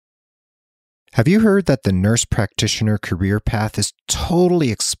Have you heard that the nurse practitioner career path is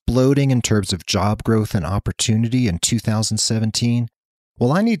totally exploding in terms of job growth and opportunity in 2017?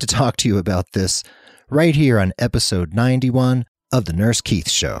 Well, I need to talk to you about this right here on episode 91 of The Nurse Keith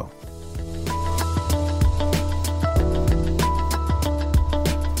Show.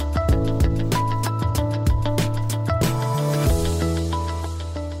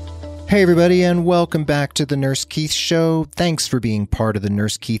 Hey everybody, and welcome back to the Nurse Keith Show. Thanks for being part of the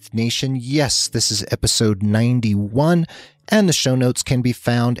Nurse Keith Nation. Yes, this is episode 91, and the show notes can be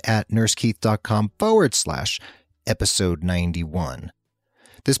found at nursekeith.com/episode 91.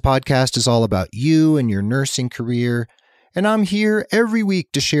 This podcast is all about you and your nursing career, and I'm here every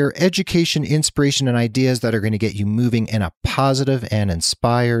week to share education, inspiration, and ideas that are going to get you moving in a positive and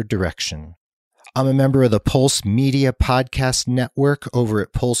inspired direction. I'm a member of the Pulse Media Podcast Network over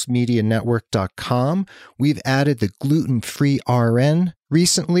at pulsemedianetwork.com. We've added the gluten-free RN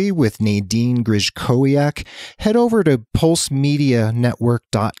recently with Nadine Grizkowiak. Head over to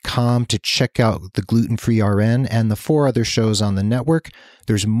pulsemedianetwork.com to check out the gluten-free RN and the 4 other shows on the network.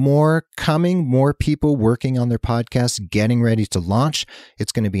 There's more coming, more people working on their podcasts, getting ready to launch.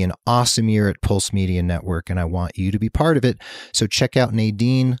 It's going to be an awesome year at Pulse Media Network, and I want you to be part of it. So check out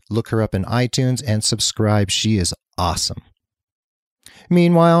Nadine, look her up in iTunes, and subscribe. She is awesome.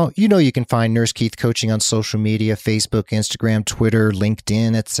 Meanwhile, you know you can find Nurse Keith Coaching on social media, Facebook, Instagram, Twitter,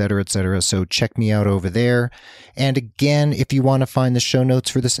 LinkedIn, etc., etc. So check me out over there. And again, if you want to find the show notes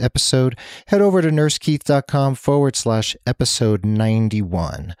for this episode, head over to nursekeith.com/episode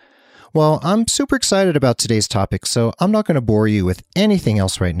 91. Well, I'm super excited about today's topic, so I'm not going to bore you with anything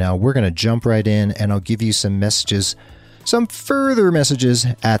else right now. We're going to jump right in, and I'll give you some further messages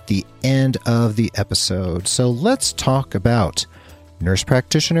at the end of the episode. So let's talk about nurse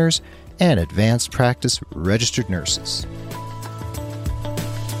practitioners and advanced practice registered nurses.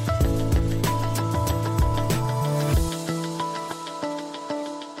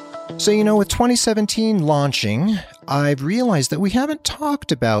 So, with 2017 launching, I've realized that we haven't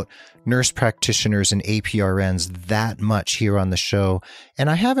talked about nurse practitioners and APRNs that much here on the show, and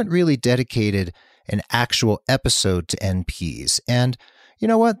I haven't really dedicated an actual episode to NPs. And you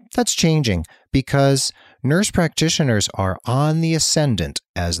know what? That's changing because nurse practitioners are on the ascendant,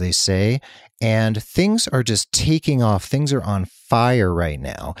 as they say, and things are just taking off. Things are on fire right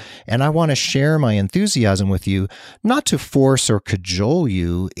now. And I want to share my enthusiasm with you, not to force or cajole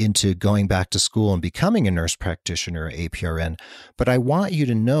you into going back to school and becoming a nurse practitioner or APRN, but I want you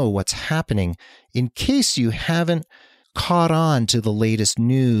to know what's happening in case you haven't caught on to the latest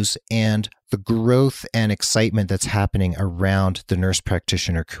news and the growth and excitement that's happening around the nurse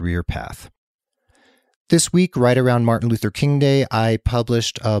practitioner career path. This week, right around Martin Luther King Day, I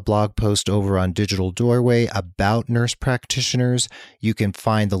published a blog post over on Digital Doorway about nurse practitioners. You can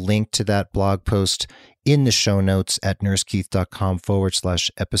find the link to that blog post in the show notes at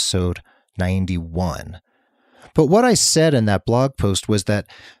nursekeith.com/episode 91. But what I said in that blog post was that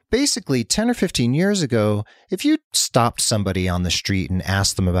basically 10 or 15 years ago, if you stopped somebody on the street and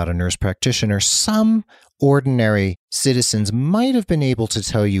asked them about a nurse practitioner, some ordinary citizens might have been able to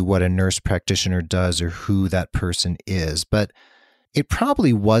tell you what a nurse practitioner does or who that person is, but it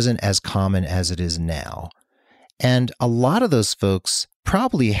probably wasn't as common as it is now. And a lot of those folks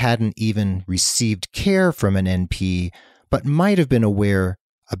probably hadn't even received care from an NP, but might have been aware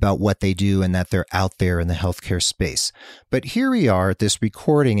about what they do and that they're out there in the healthcare space. But here we are at this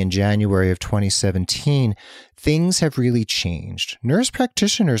recording in January of 2017. Things have really changed. Nurse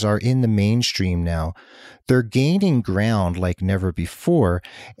practitioners are in the mainstream now. They're gaining ground like never before,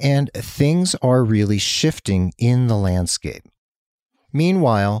 and things are really shifting in the landscape.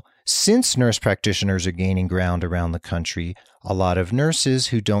 Meanwhile, since nurse practitioners are gaining ground around the country, a lot of nurses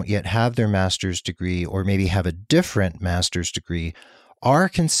who don't yet have their master's degree or maybe have a different master's degree are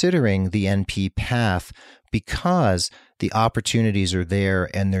considering the NP path because the opportunities are there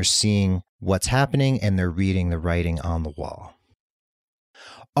and they're seeing what's happening and they're reading the writing on the wall.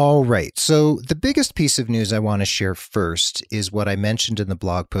 All right, so the biggest piece of news I want to share first is what I mentioned in the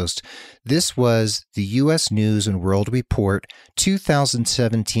blog post. This was the U.S. News and World Report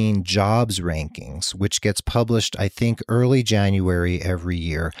 2017 jobs rankings, which gets published, I think, early January every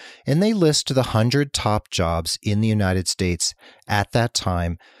year. And they list the 100 top jobs in the United States at that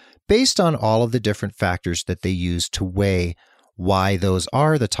time, based on all of the different factors that they use to weigh why those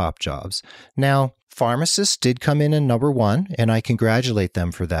are the top jobs. Now, pharmacists did come in at number 1, and I congratulate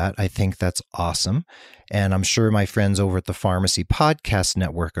them for that. I think that's awesome. And I'm sure my friends over at the Pharmacy Podcast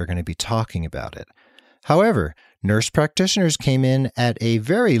Network are going to be talking about it. However, nurse practitioners came in at a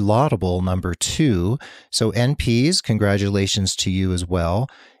very laudable number 2. So NPs, congratulations to you as well.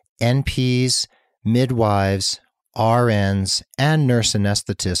 NPs, midwives, RNs, and nurse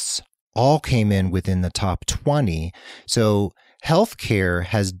anesthetists all came in within the top 20. So healthcare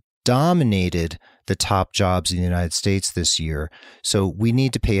has dominated the top jobs in the United States this year. So we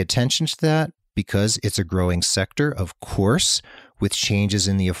need to pay attention to that because it's a growing sector. Of course, with changes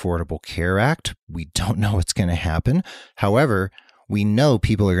in the Affordable Care Act, we don't know what's going to happen. However, we know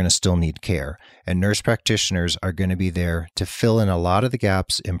people are going to still need care, and nurse practitioners are going to be there to fill in a lot of the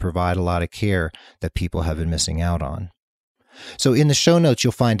gaps and provide a lot of care that people have been missing out on. So in the show notes,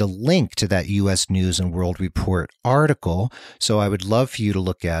 you'll find a link to that U.S. News and World Report article. So I would love for you to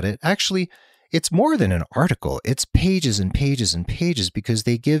look at it. Actually, it's more than an article. It's pages and pages and pages because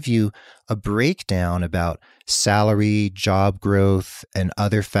they give you a breakdown about salary, job growth, and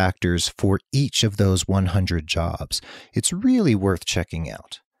other factors for each of those 100 jobs. It's really worth checking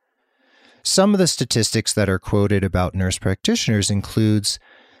out. Some of the statistics that are quoted about nurse practitioners includes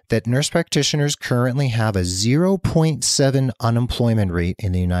that nurse practitioners currently have a 0.7 unemployment rate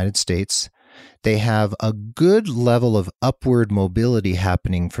in the United States. They have a good level of upward mobility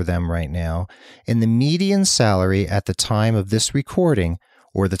happening for them right now, and the median salary at the time of this recording,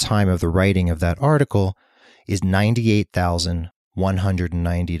 or the time of the writing of that article, is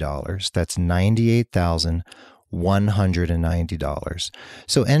 $98,190. That's $98,190.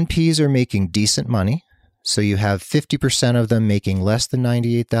 So NPs are making decent money. So you have 50% of them making less than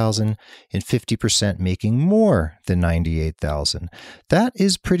 $98,000 and 50% making more than $98,000. That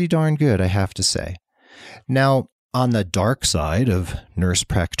is pretty darn good, I have to say. Now, on the dark side of nurse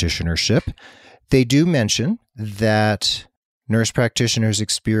practitionership, they do mention that nurse practitioners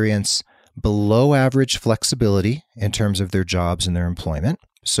experience below average flexibility in terms of their jobs and their employment.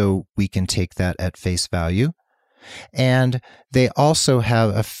 So we can take that at face value. And they also have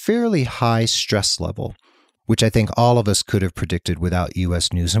a fairly high stress level, which I think all of us could have predicted without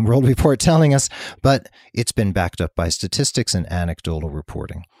U.S. News and World Report telling us, but it's been backed up by statistics and anecdotal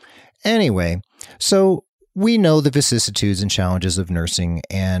reporting. Anyway, so we know the vicissitudes and challenges of nursing,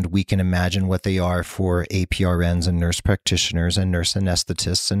 and we can imagine what they are for APRNs and nurse practitioners and nurse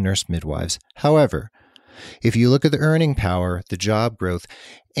anesthetists and nurse midwives. However, if you look at the earning power, the job growth,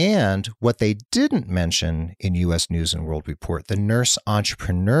 and what they didn't mention in U.S. News and World Report, the nurse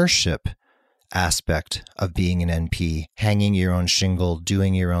entrepreneurship aspect of being an NP, hanging your own shingle,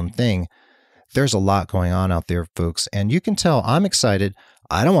 doing your own thing, there's a lot going on out there, folks. And you can tell I'm excited.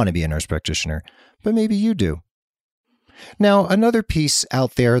 I don't want to be a nurse practitioner, but maybe you do. Now, another piece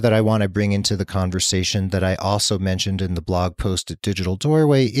out there that I want to bring into the conversation that I also mentioned in the blog post at Digital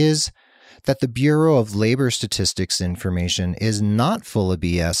Doorway is that the Bureau of Labor Statistics information is not full of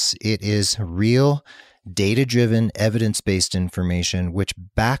BS. It is real, data-driven, evidence-based information which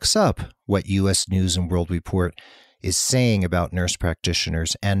backs up what U.S. News and World Report is saying about nurse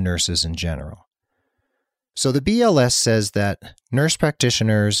practitioners and nurses in general. So the BLS says that nurse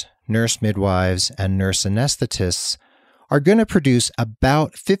practitioners, nurse midwives, and nurse anesthetists are going to produce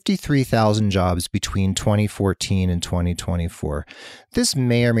about 53,000 jobs between 2014 and 2024. This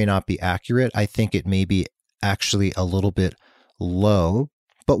may or may not be accurate. I think it may be actually a little bit low,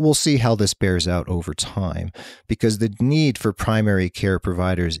 but we'll see how this bears out over time because the need for primary care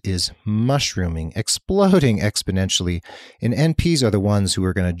providers is mushrooming, exploding exponentially, and NPs are the ones who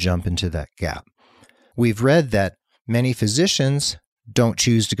are going to jump into that gap. We've read that many physicians don't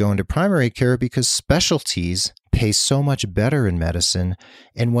choose to go into primary care because specialties pay so much better in medicine,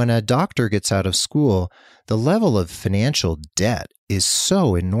 and when a doctor gets out of school, the level of financial debt is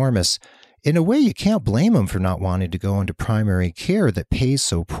so enormous. In a way, you can't blame them for not wanting to go into primary care that pays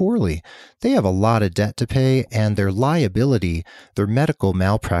so poorly. They have a lot of debt to pay, and their liability, their medical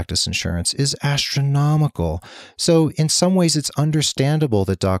malpractice insurance, is astronomical. So in some ways, it's understandable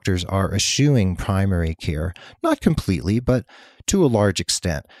that doctors are eschewing primary care. Not completely, but to a large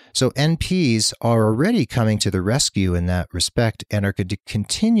extent. So NPs are already coming to the rescue in that respect and are going to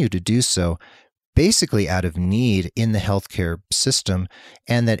continue to do so, basically out of need in the healthcare system,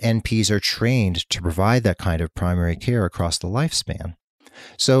 and that NPs are trained to provide that kind of primary care across the lifespan.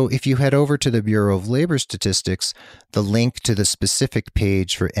 So if you head over to the Bureau of Labor Statistics, the link to the specific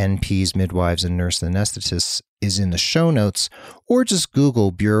page for NPs, midwives, and nurse anesthetists is in the show notes, or just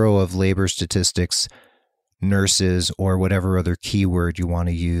Google Bureau of Labor Statistics, nurses, or whatever other keyword you want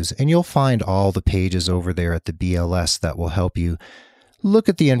to use, and you'll find all the pages over there at the BLS that will help you look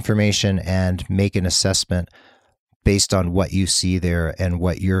at the information and make an assessment based on what you see there and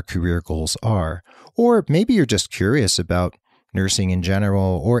what your career goals are. Or maybe you're just curious about nursing in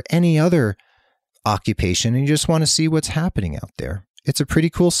general or any other occupation and you just want to see what's happening out there. It's a pretty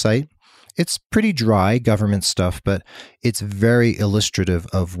cool site. It's pretty dry government stuff, but it's very illustrative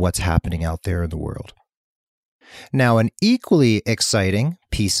of what's happening out there in the world. Now, an equally exciting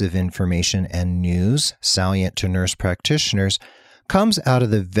piece of information and news salient to nurse practitioners comes out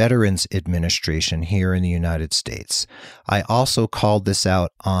of the Veterans Administration here in the United States. I also called this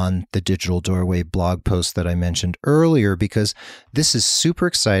out on the Digital Doorway blog post that I mentioned earlier because this is super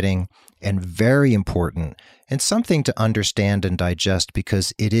exciting and very important and something to understand and digest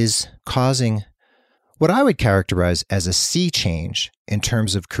because it is causing what I would characterize as a sea change in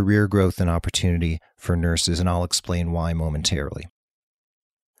terms of career growth and opportunity for nurses, and I'll explain why momentarily.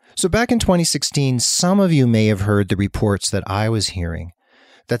 So back in 2016, some of you may have heard the reports that I was hearing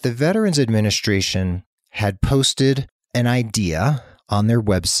that the Veterans Administration had posted an idea on their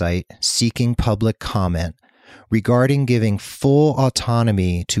website seeking public comment regarding giving full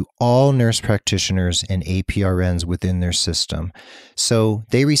autonomy to all nurse practitioners and APRNs within their system. So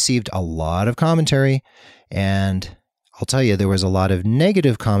they received a lot of commentary, and I'll tell you, there was a lot of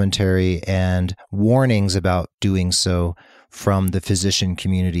negative commentary and warnings about doing so from the physician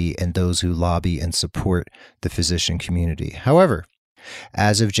community and those who lobby and support the physician community. However,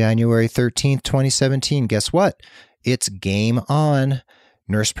 as of January 13th, 2017, guess what? It's game on.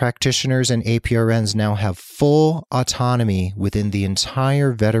 Nurse practitioners and APRNs now have full autonomy within the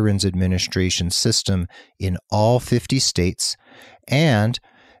entire Veterans Administration system in all 50 states, and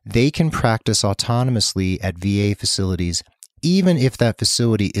they can practice autonomously at VA facilities even if that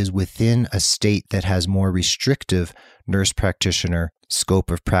facility is within a state that has more restrictive nurse practitioner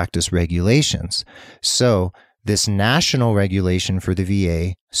scope of practice regulations. So this national regulation for the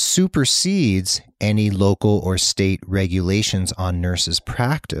VA supersedes any local or state regulations on nurses'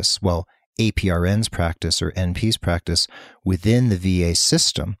 practice, well, APRN's practice or NP's practice within the VA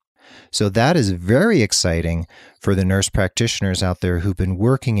system. So that is very exciting for the nurse practitioners out there who've been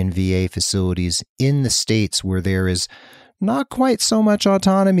working in VA facilities in the states where there is not quite so much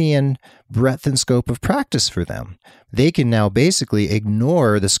autonomy and breadth and scope of practice for them. They can now basically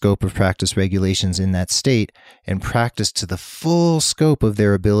ignore the scope of practice regulations in that state and practice to the full scope of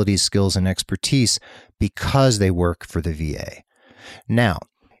their abilities, skills, and expertise because they work for the VA. Now,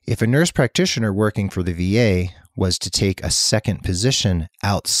 if a nurse practitioner working for the VA was to take a second position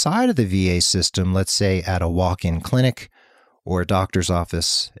outside of the VA system, let's say at a walk-in clinic or a doctor's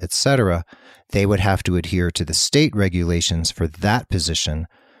office, etc., they would have to adhere to the state regulations for that position.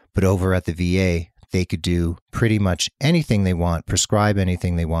 But over at the VA, they could do pretty much anything they want, prescribe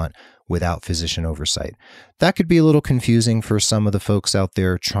anything they want without physician oversight. That could be a little confusing for some of the folks out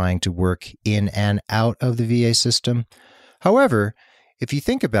there trying to work in and out of the VA system. However, if you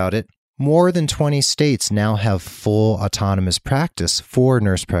think about it, more than 20 states now have full autonomous practice for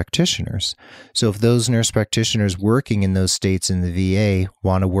nurse practitioners. So if those nurse practitioners working in those states in the VA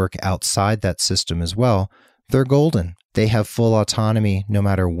want to work outside that system as well, they're golden. They have full autonomy no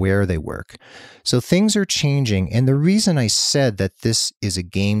matter where they work. So things are changing. And the reason I said that this is a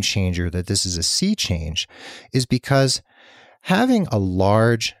game changer, that this is a sea change, is because having a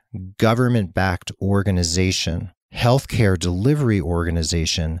large government-backed organization, healthcare delivery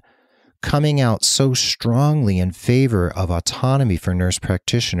organization, coming out so strongly in favor of autonomy for nurse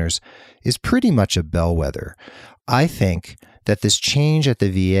practitioners is pretty much a bellwether. I think that this change at the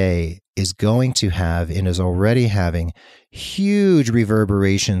VA is going to have and is already having huge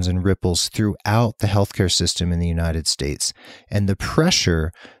reverberations and ripples throughout the healthcare system in the United States. And the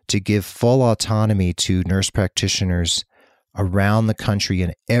pressure to give full autonomy to nurse practitioners around the country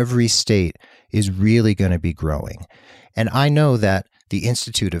in every state is really going to be growing. And I know that the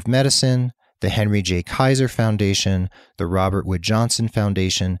Institute of Medicine, the Henry J. Kaiser Foundation, the Robert Wood Johnson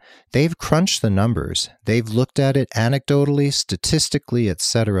Foundation, they've crunched the numbers. They've looked at it anecdotally, statistically,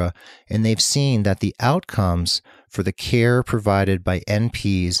 etc., and they've seen that the outcomes for the care provided by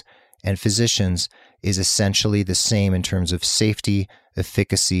NPs and physicians is essentially the same in terms of safety,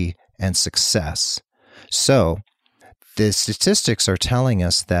 efficacy, and success. So, the statistics are telling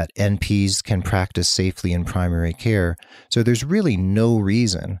us that NPs can practice safely in primary care, so there's really no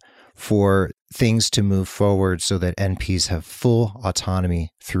reason for things to move forward so that NPs have full autonomy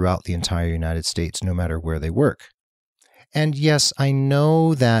throughout the entire United States, no matter where they work. And yes, I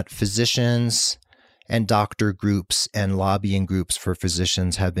know that physicians and doctor groups and lobbying groups for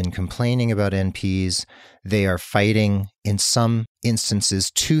physicians have been complaining about NPs. They are fighting, in some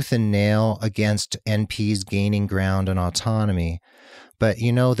instances, tooth and nail against NPs gaining ground and autonomy. But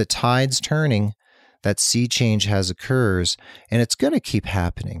the tide's turning, that sea change has occurs, and it's going to keep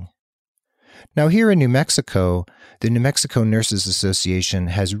happening. Now, here in New Mexico, the New Mexico Nurses Association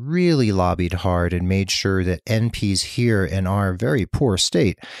has really lobbied hard and made sure that NPs here in our very poor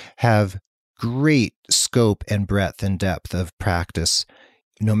state have great scope and breadth and depth of practice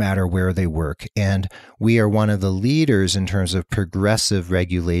no matter where they work. And we are one of the leaders in terms of progressive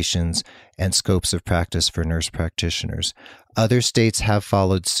regulations and scopes of practice for nurse practitioners. Other states have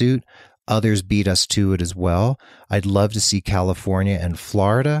followed suit. Others beat us to it as well. I'd love to see California and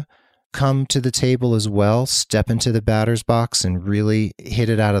Florida come to the table as well, step into the batter's box and really hit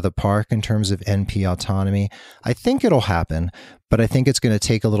it out of the park in terms of NP autonomy. I think it'll happen, but I think it's going to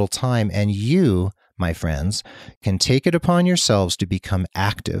take a little time. And you, my friends, can take it upon yourselves to become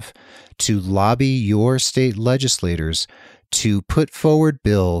active, to lobby your state legislators to put forward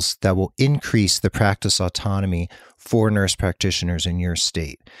bills that will increase the practice autonomy for nurse practitioners in your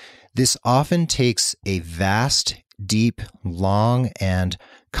state. This often takes a vast, deep, long, and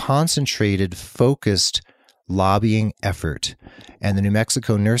concentrated, focused lobbying effort. And the New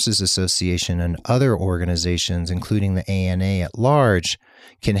Mexico Nurses Association and other organizations, including the ANA at large,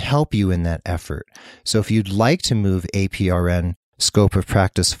 can help you in that effort. So if you'd like to move APRN scope of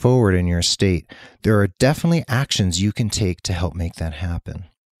practice forward in your state, there are definitely actions you can take to help make that happen.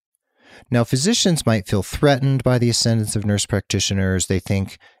 Now, physicians might feel threatened by the ascendance of nurse practitioners. They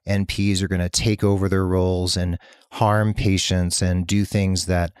think NPs are going to take over their roles and harm patients and do things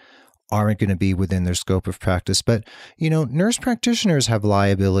that aren't going to be within their scope of practice. But, nurse practitioners have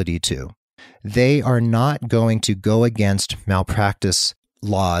liability too. They are not going to go against malpractice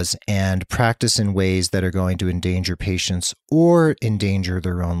laws and practice in ways that are going to endanger patients or endanger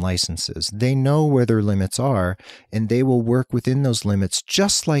their own licenses. They know where their limits are, and they will work within those limits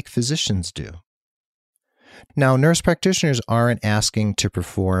just like physicians do. Now, nurse practitioners aren't asking to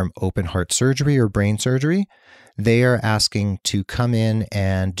perform open heart surgery or brain surgery. They are asking to come in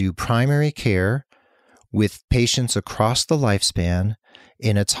and do primary care with patients across the lifespan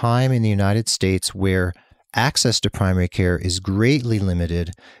in a time in the United States where access to primary care is greatly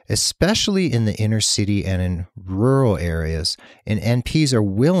limited, especially in the inner city and in rural areas. And NPs are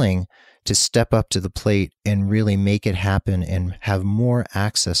willing to step up to the plate and really make it happen and have more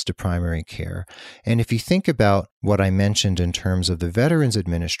access to primary care. And if you think about what I mentioned in terms of the Veterans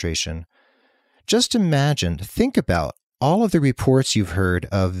Administration, just think about all of the reports you've heard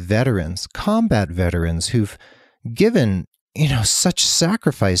of veterans, combat veterans who've given such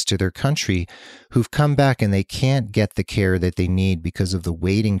sacrifice to their country, who've come back and they can't get the care that they need because of the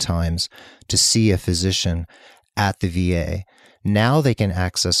waiting times to see a physician at the VA. Now they can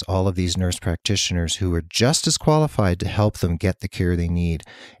access all of these nurse practitioners who are just as qualified to help them get the care they need.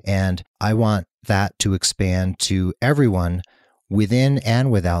 And I want that to expand to everyone within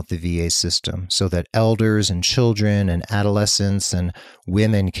and without the VA system so that elders and children and adolescents and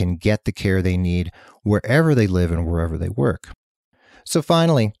women can get the care they need wherever they live and wherever they work. So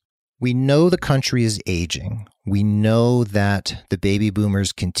finally, we know the country is aging. We know that the baby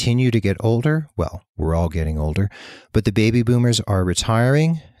boomers continue to get older. Well, we're all getting older, but the baby boomers are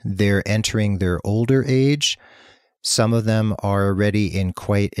retiring. They're entering their older age. Some of them are already in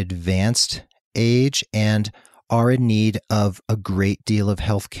quite advanced age and are in need of a great deal of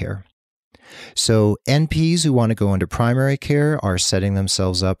health care. So NPs who want to go into primary care are setting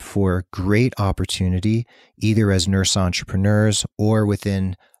themselves up for great opportunity, either as nurse entrepreneurs or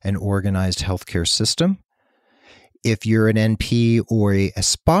within an organized healthcare system. If you're an NP or an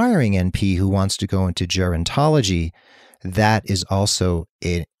aspiring NP who wants to go into gerontology, that is also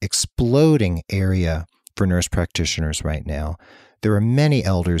an exploding area for nurse practitioners right now. There are many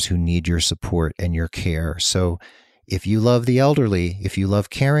elders who need your support and your care. So if you love the elderly, if you love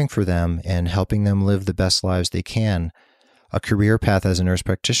caring for them and helping them live the best lives they can, a career path as a nurse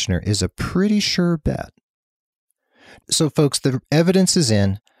practitioner is a pretty sure bet. So folks, the evidence is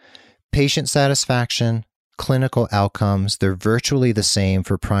in. Patient satisfaction, clinical outcomes, they're virtually the same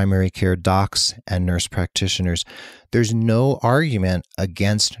for primary care docs and nurse practitioners. There's no argument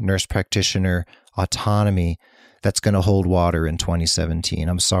against nurse practitioner autonomy that's going to hold water in 2017.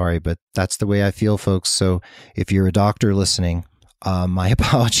 I'm sorry, but that's the way I feel, folks. So if you're a doctor listening, my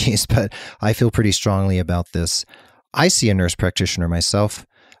apologies, but I feel pretty strongly about this. I see a nurse practitioner myself.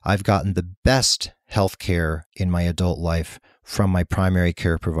 I've gotten the best health care in my adult life from my primary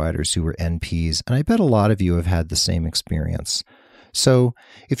care providers who were NPs, and I bet a lot of you have had the same experience. So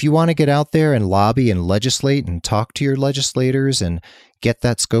if you want to get out there and lobby and legislate and talk to your legislators and get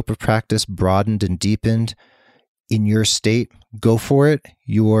that scope of practice broadened and deepened in your state, go for it.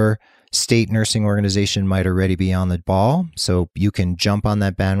 Your state nursing organization might already be on the ball, so you can jump on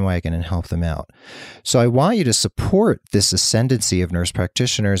that bandwagon and help them out. So I want you to support this ascendancy of nurse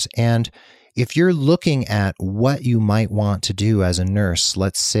practitioners. And If you're looking at what you might want to do as a nurse,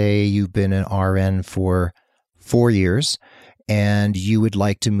 let's say you've been an RN for 4 years and you would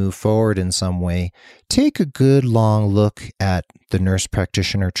like to move forward in some way, take a good long look at the nurse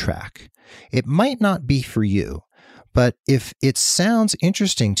practitioner track. It might not be for you, but if it sounds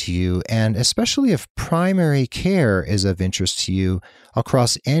interesting to you, and especially if primary care is of interest to you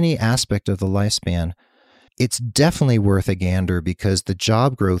across any aspect of the lifespan, it's definitely worth a gander because the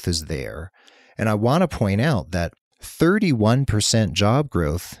job growth is there. And I want to point out that 31% job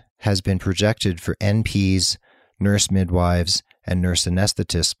growth has been projected for NPs, nurse midwives, and nurse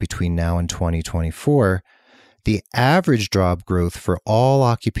anesthetists between now and 2024. The average job growth for all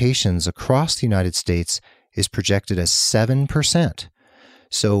occupations across the United States is projected as 7%.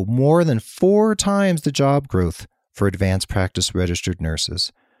 So more than 4 times the job growth for advanced practice registered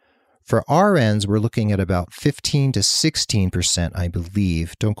nurses. For RNs, we're looking at about 15 to 16%, I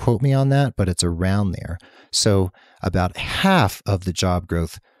believe. Don't quote me on that, but it's around there. So about half of the job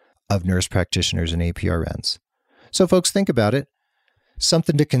growth of nurse practitioners and APRNs. So folks, think about it.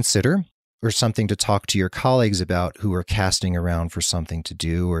 Something to consider, or something to talk to your colleagues about who are casting around for something to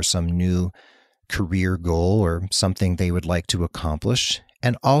do or some new career goal or something they would like to accomplish.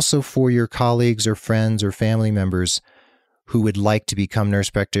 And also for your colleagues or friends or family members who would like to become nurse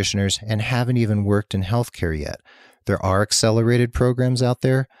practitioners and haven't even worked in healthcare yet. There are accelerated programs out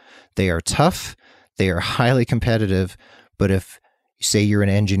there. They are tough. They are highly competitive. But if, say, you're an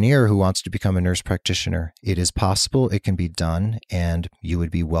engineer who wants to become a nurse practitioner, it is possible, it can be done, and you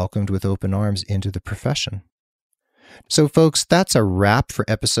would be welcomed with open arms into the profession. So folks, that's a wrap for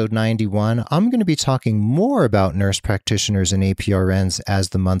episode 91. I'm going to be talking more about nurse practitioners and APRNs as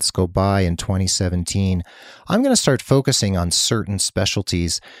the months go by in 2017. I'm going to start focusing on certain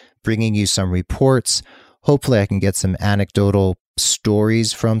specialties, bringing you some reports. Hopefully I can get some anecdotal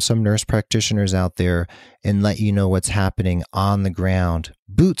stories from some nurse practitioners out there and let you know what's happening on the ground,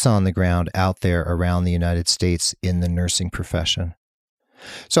 boots on the ground out there around the United States in the nursing profession.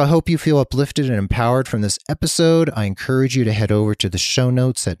 So I hope you feel uplifted and empowered from this episode. I encourage you to head over to the show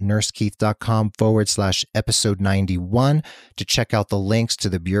notes at nursekeith.com/episode 91 to check out the links to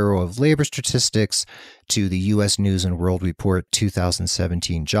the Bureau of Labor Statistics, to the U.S. News and World Report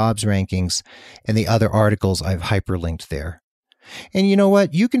 2017 jobs rankings, and the other articles I've hyperlinked there. And you know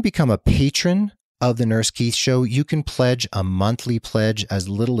what? You can become a patron of the Nurse Keith Show. You can pledge a monthly pledge as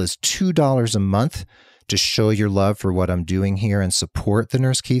little as $2 a month to show your love for what I'm doing here and support the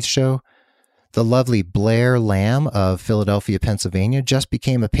Nurse Keith Show. The lovely Blair Lamb of Philadelphia, Pennsylvania just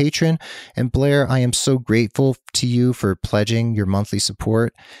became a patron. And Blair, I am so grateful to you for pledging your monthly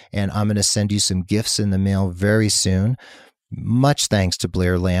support. And I'm going to send you some gifts in the mail very soon. Much thanks to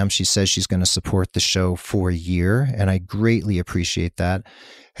Blair Lamb. She says she's going to support the show for a year, and I greatly appreciate that.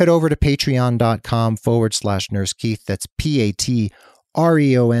 Head over to patreon.com/Nurse Keith. That's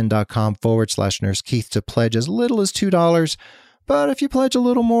patreon.com/Nurse Keith to pledge as little as $2. But if you pledge a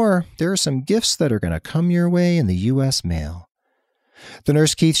little more, there are some gifts that are going to come your way in the U.S. mail. The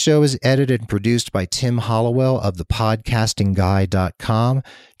Nurse Keith Show is edited and produced by Tim Hollowell of thepodcastingguy.com.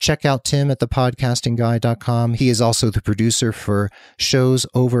 Check out Tim at thepodcastingguy.com. He is also the producer for shows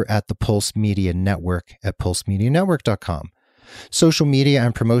over at the Pulse Media Network at pulsemedianetwork.com. Social media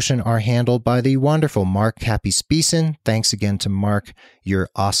and promotion are handled by the wonderful Mark Cappy-Speason. Thanks again to Mark. You're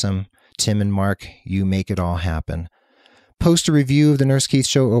awesome. Tim and Mark, you make it all happen. Post a review of the Nurse Keith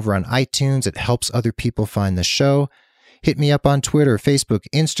Show over on iTunes. It helps other people find the show. Hit me up on Twitter, Facebook,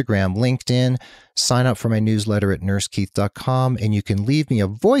 Instagram, LinkedIn. Sign up for my newsletter at nursekeith.com, and you can leave me a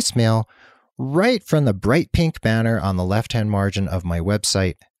voicemail right from the bright pink banner on the left-hand margin of my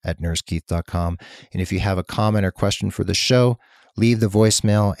website at nursekeith.com. And if you have a comment or question for the show, leave the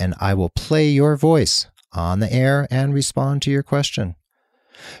voicemail, and I will play your voice on the air and respond to your question.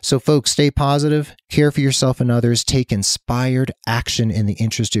 So folks, stay positive, care for yourself and others, take inspired action in the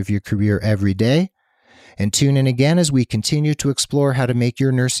interest of your career every day. And tune in again as we continue to explore how to make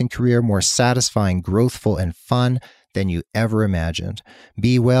your nursing career more satisfying, growthful, and fun than you ever imagined.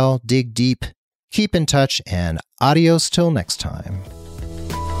 Be well, dig deep, keep in touch, and adios till next time.